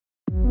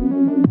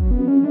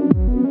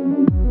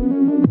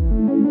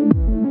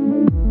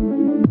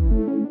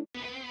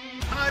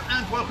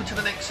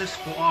joins us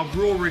for our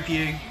Raw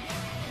review.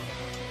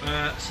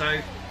 So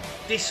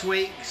this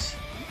week's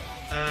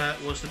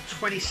was the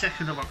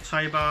 22nd of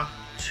October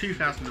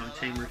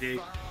 2019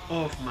 review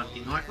of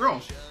Monday Night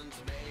Raw.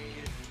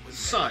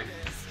 So,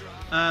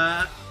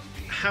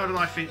 how did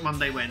I think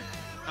Monday went?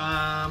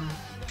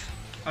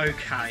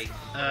 Okay.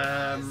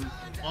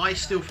 I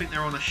still think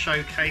they're on a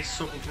showcase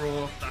sort of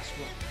Raw. That's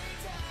what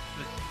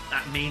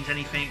that means,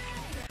 anything.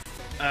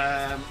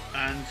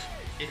 And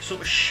it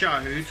sort of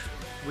showed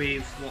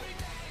with what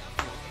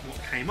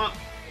came up.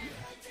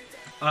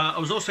 I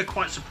was also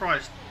quite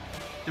surprised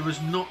there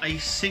was not a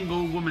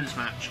single women's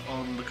match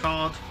on the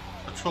card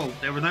at all.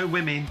 There were no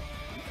women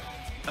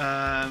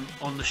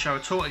on the show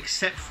at all,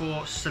 except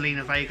for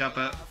Selena Vega,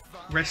 but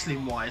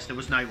wrestling wise there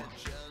was no one.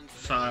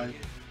 So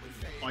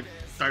I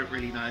don't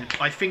really know.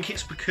 I think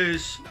it's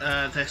because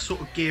they're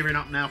sort of gearing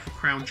up now for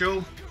Crown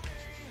Jewel,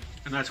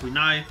 and as we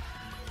know,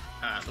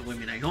 the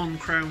women ain't on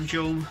Crown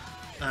Jewel,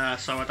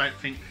 so I don't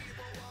think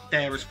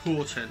they're as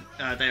important.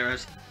 They're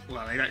as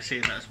well. They don't see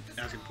it as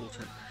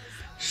important.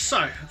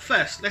 So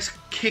first, let's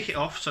kick it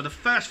off. So the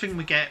first thing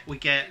we get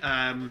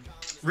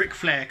Ric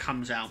Flair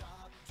comes out.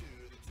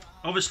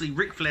 Obviously,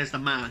 Ric Flair's the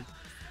man.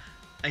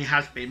 He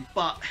has been,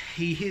 but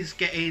he's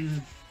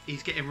getting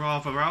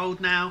rather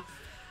old now.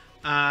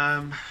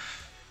 I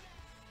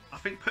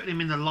think putting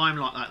him in the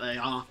limelight like they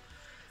are,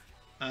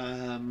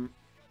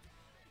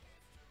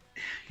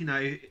 you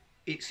know,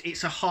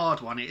 it's a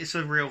hard one. It's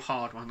a real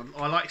hard one.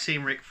 I like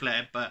seeing Ric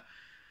Flair, but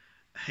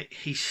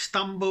he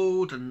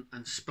stumbled and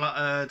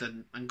spluttered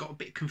and got a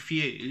bit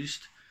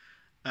confused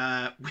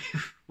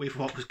with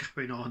what was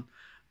going on,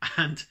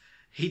 and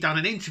he done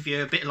an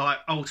interview a bit like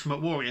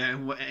Ultimate Warrior,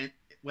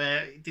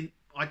 where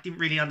I didn't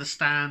really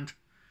understand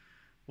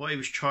what he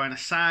was trying to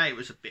say. It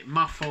was a bit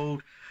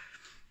muffled.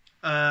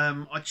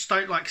 I just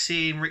don't like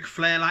seeing Ric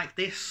Flair like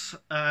this,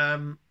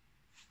 and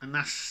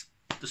that's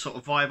the sort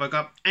of vibe I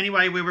got.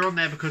 Anyway, we were on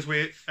there because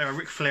Ric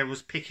Flair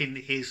was picking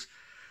his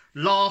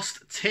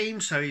last team,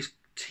 so he's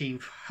Team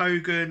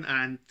Hogan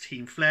and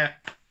Team Flair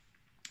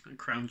and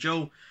Crown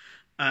Jewel.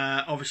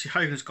 Obviously,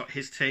 Hogan's got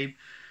his team.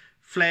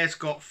 Flair's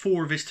got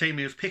 4 of his team.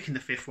 He was picking the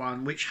 5th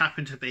one, which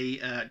happened to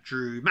be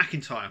Drew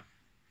McIntyre.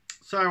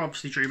 So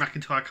obviously, Drew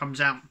McIntyre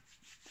comes out.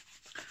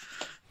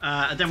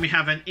 And then we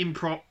have an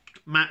impromptu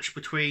match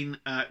between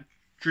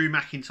Drew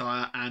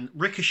McIntyre and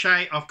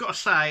Ricochet. I've got to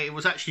say, it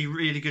was actually a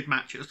really good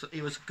match.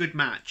 It was a good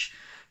match.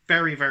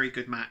 Very, very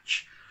good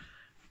match.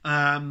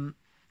 I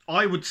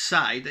would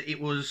say that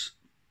it was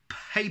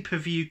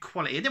pay-per-view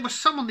quality. There were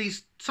some on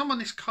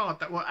this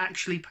card that were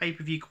actually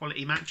pay-per-view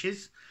quality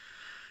matches.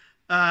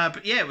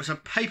 But yeah, it was a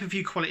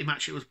pay-per-view quality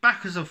match. It was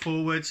backwards and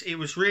forwards. It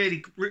was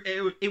really,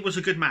 it was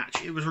a good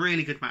match. It was a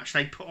really good match.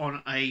 They put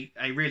on a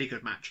really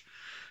good match.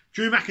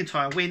 Drew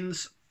McIntyre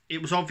wins.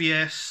 It was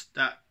obvious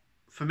that,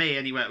 for me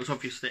anyway, it was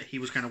obvious that he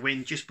was going to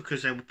win just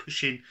because they were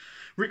pushing.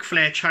 Ric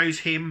Flair chose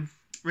him.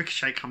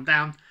 Ricochet come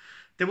down.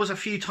 There was a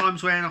few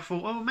times where I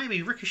thought, oh,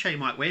 maybe Ricochet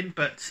might win,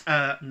 but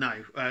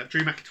no.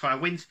 Drew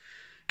McIntyre wins,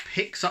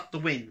 picks up the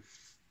win.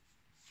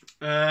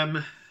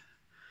 Then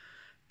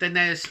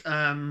there's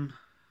I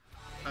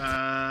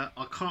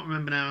can't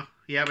remember now.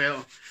 Yeah,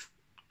 well,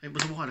 it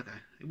was a while ago.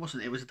 It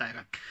wasn't. It was a day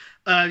ago.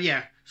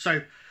 Yeah.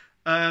 So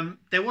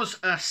there was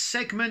a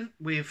segment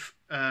with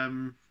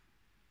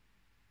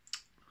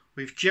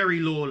Jerry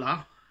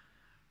Lawler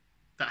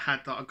that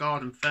had like a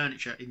garden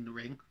furniture in the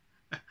ring.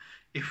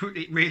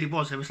 It really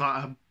was. There was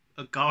like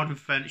a garden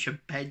furniture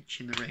bench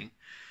in the ring.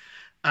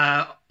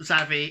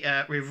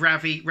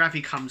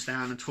 Ravi comes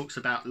down and talks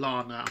about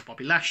Lana and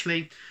Bobby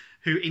Lashley,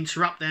 who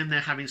interrupt them. They're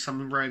having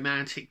some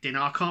romantic dinner.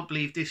 I can't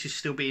believe this is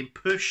still being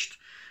pushed.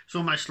 It's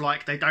almost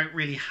like they don't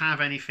really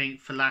have anything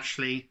for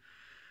Lashley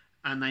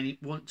and they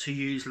want to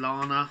use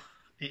Lana.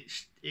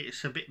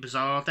 It's a bit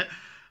bizarre.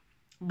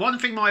 One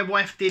thing my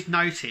wife did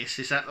notice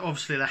is that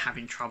obviously they're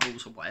having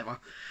troubles or whatever.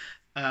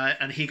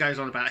 And he goes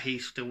on about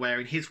he's still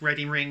wearing his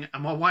wedding ring.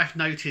 And my wife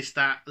noticed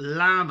that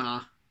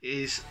Lana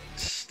is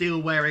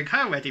still wearing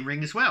her wedding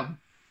ring as well.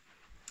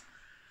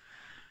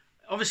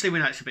 Obviously, we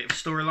know it's a bit of a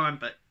storyline,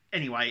 but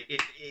anyway,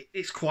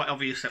 it's quite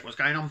obvious that what's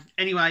going on.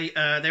 Anyway,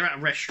 they're at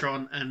a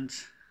restaurant and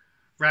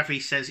Ravi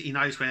says he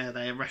knows where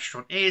their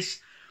restaurant is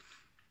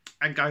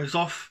and goes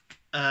off.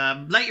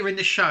 Later in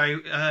the show,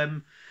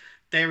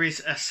 there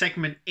is a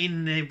segment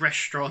in the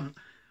restaurant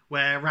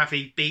where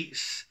Ravi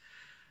beats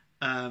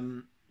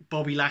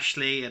Bobby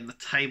Lashley and the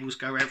tables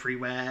go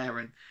everywhere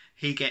and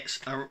he gets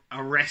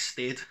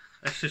arrested.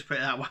 Let's just put it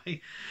that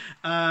way.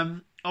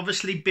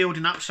 Obviously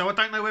building up. So I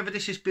don't know whether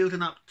this is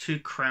building up to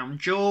Crown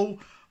Jewel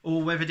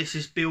or whether this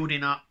is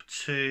building up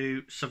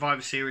to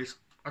Survivor Series.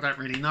 I don't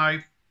really know.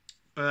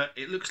 But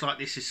it looks like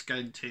this is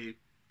going to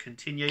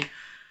continue.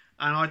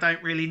 And I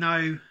don't really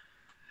know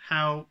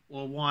how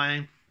or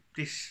why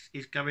this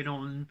is going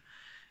on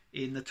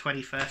in the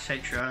 21st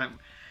century. I don't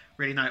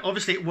really know.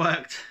 Obviously it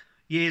worked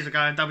years ago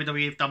and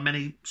WWE have done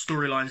many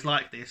storylines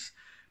like this.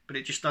 But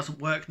it just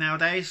doesn't work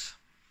nowadays.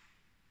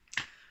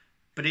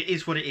 But it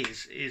is what it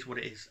is. It is what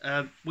it is.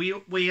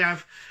 We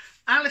have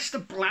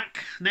Aleister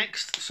Black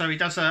next. So he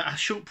does a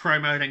short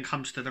promo, then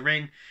comes to the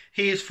ring.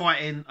 He is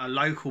fighting a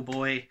local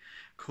boy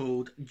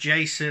called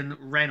Jason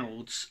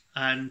Reynolds,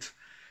 and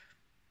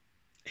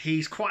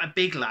he's quite a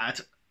big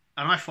lad.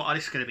 And I thought, oh,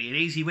 this is going to be an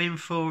easy win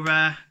for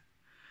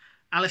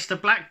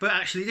Aleister Black, but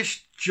actually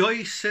this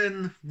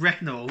Jason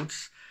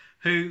Reynolds,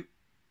 who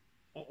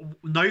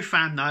no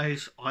fan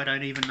knows, I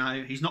don't even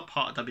know, he's not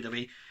part of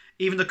WWE.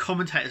 Even the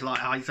commentators like,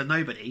 oh, he's a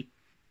nobody.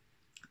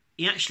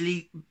 He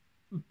actually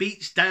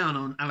beats down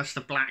on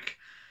Aleister Black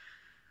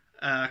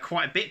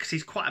quite a bit because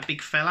he's quite a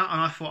big fella,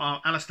 and I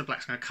thought, oh, Aleister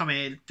Black's going to come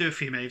in, do a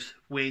few moves,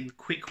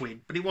 quick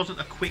win. But it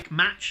wasn't a quick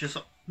match,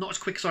 not as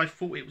quick as I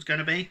thought it was going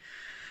to be.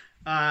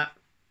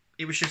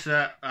 It was just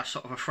a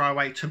sort of a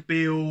throwaway to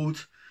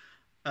build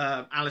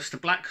Aleister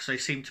Black, because they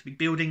seem to be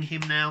building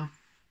him now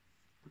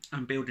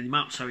and building him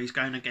up, so he's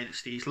going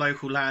against these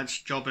local lads,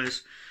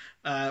 jobbers.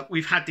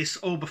 We've had this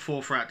all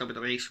before throughout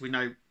WWE, so we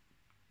know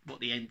what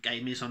the end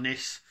game is on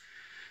this.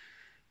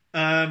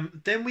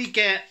 Then we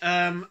get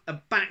a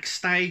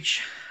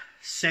backstage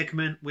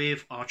segment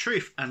with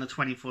R-Truth and the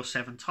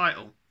 24/7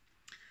 title,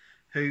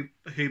 who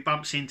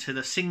bumps into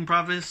the Singh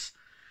brothers.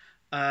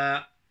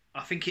 I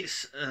think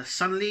it's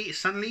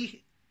Sunli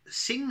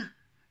Singh,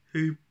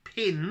 who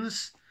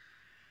pins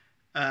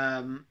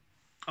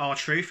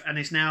R-Truth and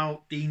is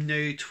now the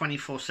new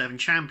 24/7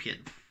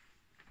 champion.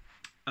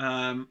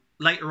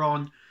 Later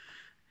on,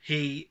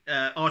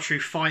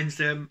 R-Truth finds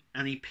them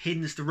and he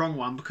pins the wrong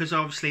one, because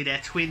obviously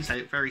they're twins, they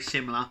look very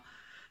similar.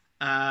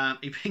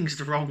 He pins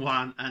the wrong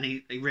one, and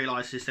he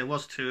realises there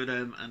was two of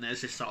them, and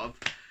there's this sort of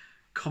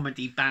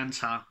comedy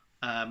banter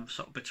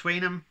sort of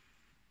between them.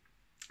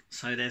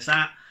 So there's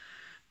that.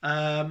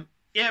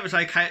 Yeah, it was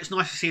okay. It's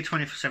nice to see a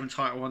 24/7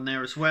 title on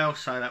there as well,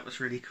 so that was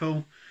really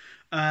cool.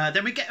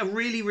 Then we get a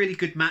really, really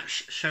good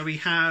match. So we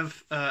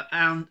have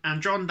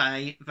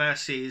Andrade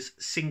versus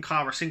Sin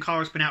Cara. Sin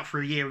Cara's been out for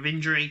a year of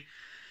injury.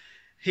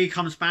 He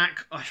comes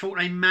back. I thought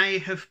they may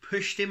have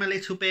pushed him a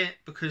little bit,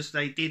 because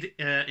they did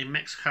in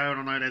Mexico, and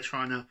I know they're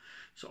trying to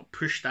sort of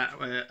push that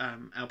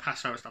El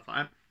Paso and stuff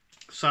like that.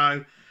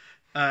 So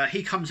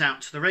he comes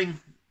out to the ring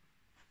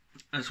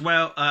as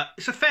well.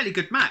 It's a fairly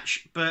good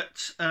match, but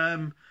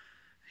Sin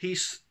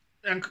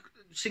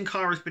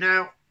Cara's been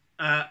out.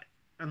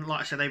 And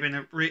like I said,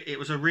 it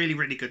was a really,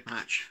 really good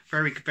match.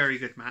 Very, very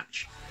good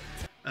match.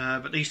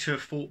 But these two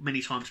have fought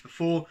many times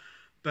before.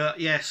 But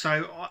yeah,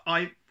 so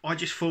I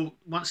just thought,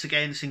 once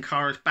again, Sin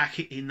Cara's back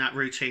in that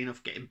routine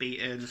of getting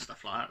beaten and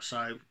stuff like that.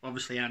 So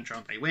obviously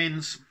Andrade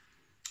wins.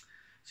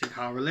 Sin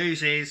Cara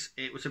loses.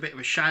 It was a bit of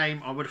a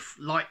shame. I would have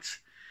liked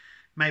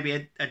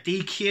maybe a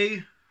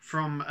DQ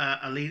from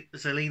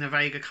Zelina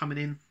Vega coming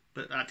in,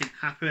 but that didn't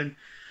happen.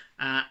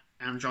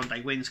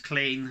 Andrade wins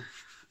clean.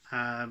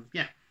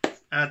 Yeah.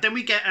 Then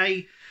we get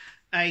a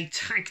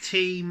tag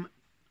team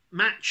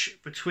match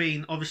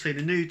between, obviously,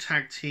 the new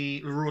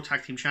the Raw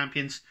Tag Team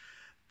Champions,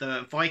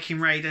 the Viking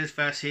Raiders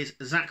versus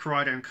Zack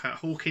Ryder and Kurt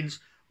Hawkins.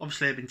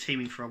 Obviously, they've been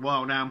teaming for a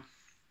while now.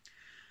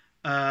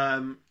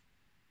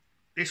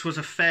 This was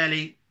a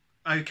fairly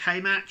okay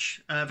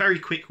match. Very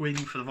quick win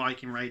for the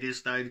Viking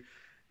Raiders, though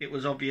it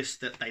was obvious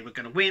that they were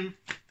going to win.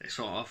 They're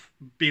sort of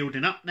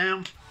building up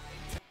now.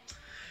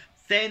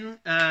 Then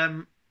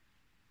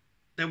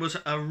there was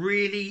a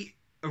really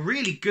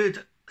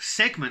good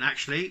segment,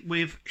 actually,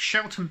 with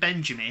Shelton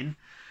Benjamin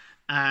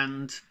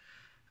and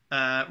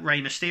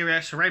Rey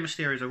Mysterio. So Rey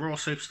Mysterio is a Raw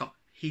superstar.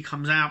 He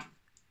comes out,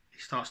 he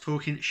starts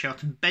talking.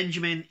 Shelton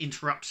Benjamin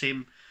interrupts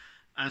him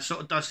and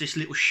sort of does this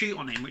little shoot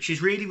on him, which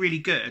is really, really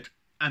good.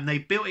 And they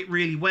built it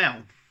really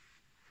well.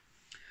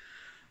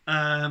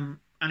 And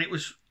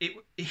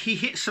he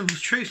hit some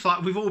truth,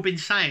 like we've all been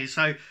saying.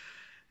 So,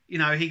 you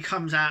know, he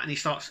comes out and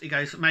he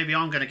goes, maybe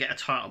I'm going to get a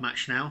title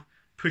match now.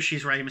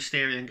 Pushes Rey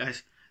Mysterio and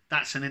goes,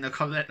 that's an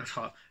Intercontinental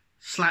title.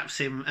 Slaps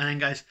him and then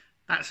goes,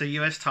 that's a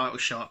US title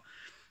shot.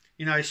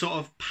 You know, sort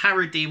of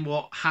parodying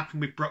what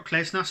happened with Brock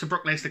Lesnar. So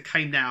Brock Lesnar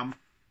came down,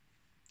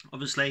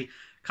 obviously,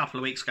 a couple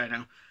of weeks ago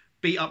now,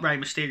 beat up Rey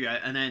Mysterio,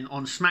 and then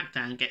on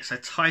SmackDown gets a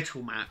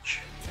title match.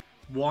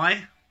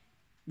 Why?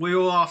 We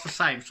all ask the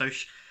same. So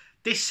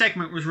this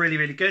segment was really,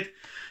 really good.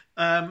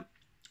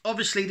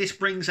 Obviously, this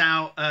brings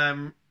out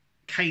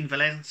Cain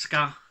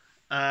Velasquez,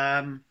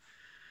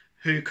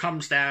 who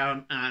comes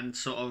down and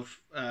sort of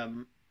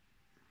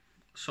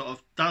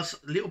does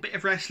a little bit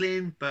of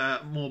wrestling,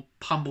 but more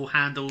pummel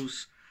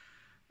handles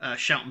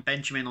Shelton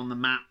Benjamin on the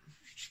mat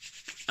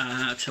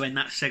to end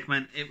that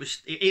segment.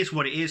 It is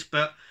what it is,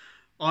 but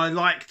I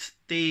liked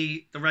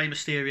the Rey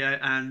Mysterio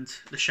and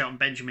the Shelton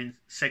Benjamin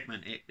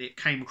segment. It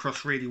came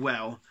across really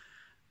well,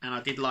 and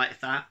I did like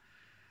that.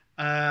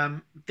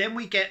 Then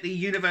we get the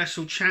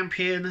Universal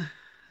Champion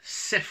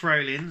Seth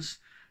Rollins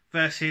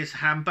versus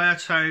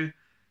Humberto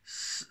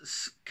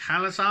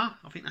Salazar.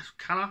 I think that's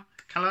Callar.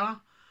 I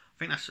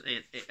think that's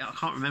it. I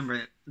can't remember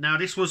it. Now,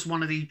 this was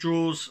one of the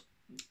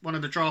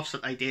drafts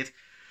that they did,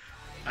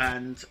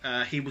 and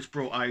he was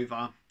brought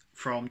over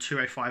from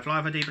 205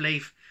 Live, I do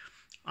believe.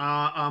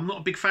 I'm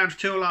not a big fan of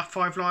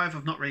 205 Live.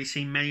 I've not really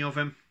seen many of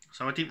them,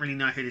 so I didn't really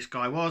know who this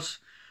guy was.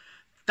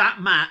 That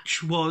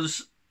match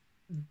was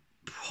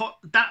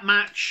that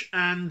match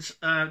and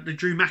the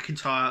Drew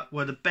McIntyre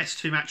were the best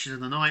 2 matches of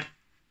the night.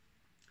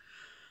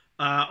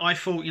 I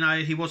thought, you know,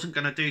 he wasn't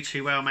going to do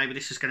too well. Maybe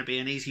this is going to be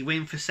an easy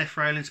win for Seth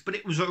Rollins, but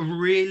it was a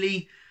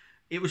really,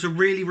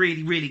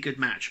 really good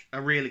match.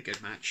 A really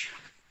good match.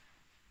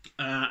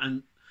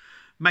 And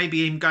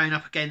maybe him going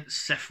up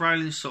against Seth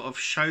Rollins sort of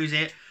shows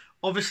it.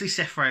 Obviously,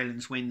 Seth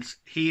Rollins wins.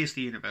 He is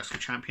the Universal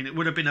Champion. It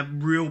would have been a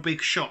real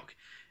big shock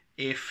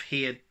if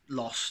he had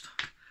lost.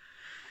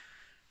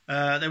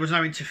 There was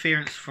no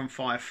interference from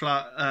Bray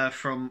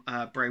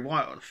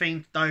Wyatt or The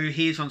Fiend, though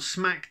he is on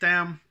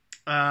SmackDown.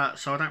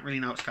 So I don't really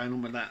know what's going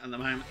on with that at the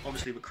moment.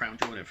 Obviously with Crown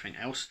Jewel and everything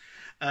else.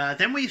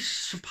 Then we're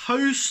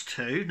supposed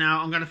to...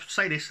 Now, I'm going to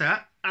say this.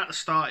 At the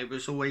start, it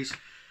was always...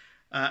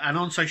 and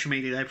on social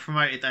media, they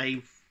promoted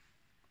a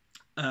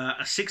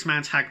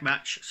 6-man tag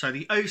match. So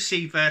the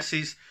OC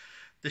versus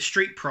the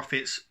Street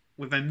Profits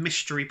with a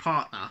mystery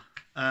partner.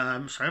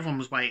 So everyone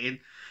was waiting.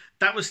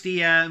 That was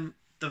the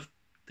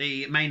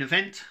main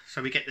event.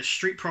 So we get the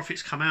Street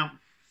Profits come out.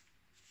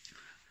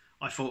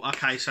 I thought,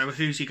 okay, so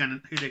who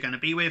they're going to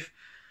be with?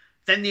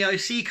 Then the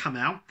OC come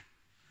out,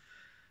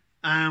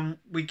 and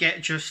we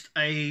get just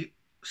a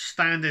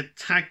standard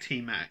tag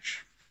team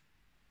match.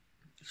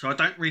 So I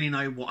don't really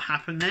know what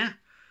happened there,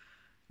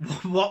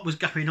 what was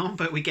going on,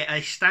 but we get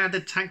a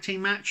standard tag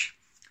team match.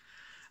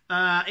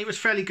 It was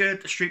fairly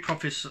good. The Street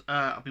Profits,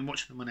 I've been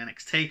watching them on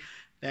NXT.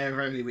 They're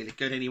really, really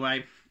good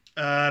anyway.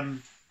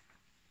 And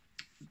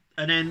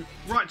then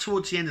right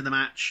towards the end of the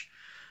match,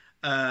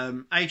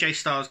 AJ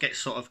Styles gets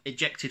sort of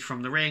ejected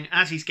from the ring.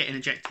 As he's getting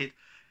ejected,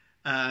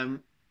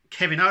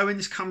 Kevin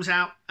Owens comes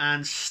out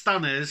and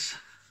stunners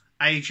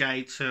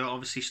AJ to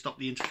obviously stop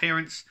the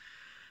interference.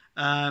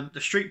 The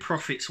Street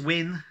Profits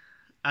win,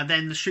 and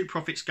then the Street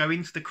Profits go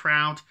into the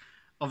crowd,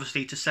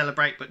 obviously to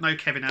celebrate, but no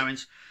Kevin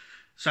Owens.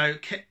 So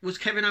was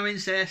Kevin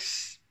Owens their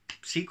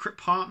secret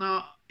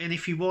partner? And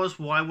if he was,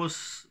 why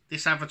was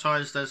this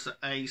advertised as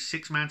a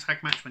 6-man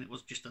tag match when it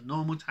was just a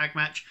normal tag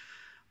match?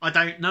 I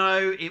don't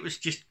know. It was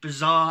just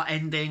bizarre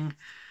ending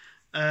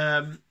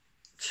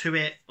to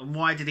it. And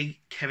why did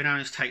Kevin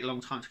Owens take a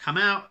long time to come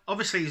out?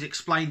 Obviously, he's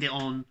explained it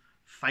on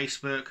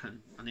Facebook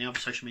and the other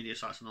social media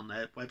sites and on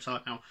their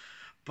website now.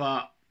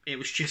 But it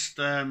was just,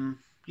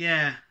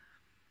 yeah.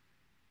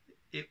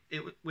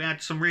 We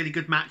had some really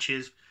good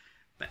matches,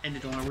 but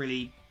ended on a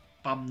really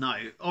bum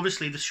note.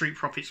 Obviously, the Street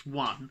Profits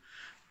won,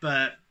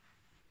 but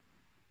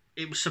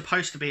it was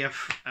supposed to be a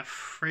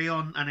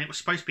free-on, and it was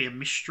supposed to be a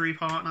mystery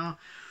partner.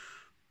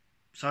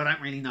 So I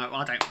don't really know.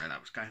 I don't really know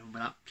what's going on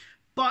with that.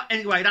 But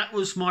anyway, that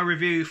was my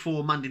review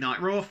for Monday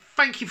Night Raw.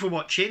 Thank you for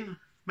watching.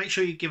 Make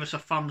sure you give us a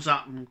thumbs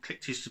up and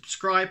click to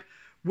subscribe.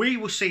 We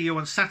will see you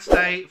on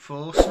Saturday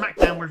for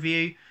SmackDown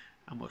review,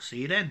 and we'll see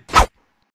you then.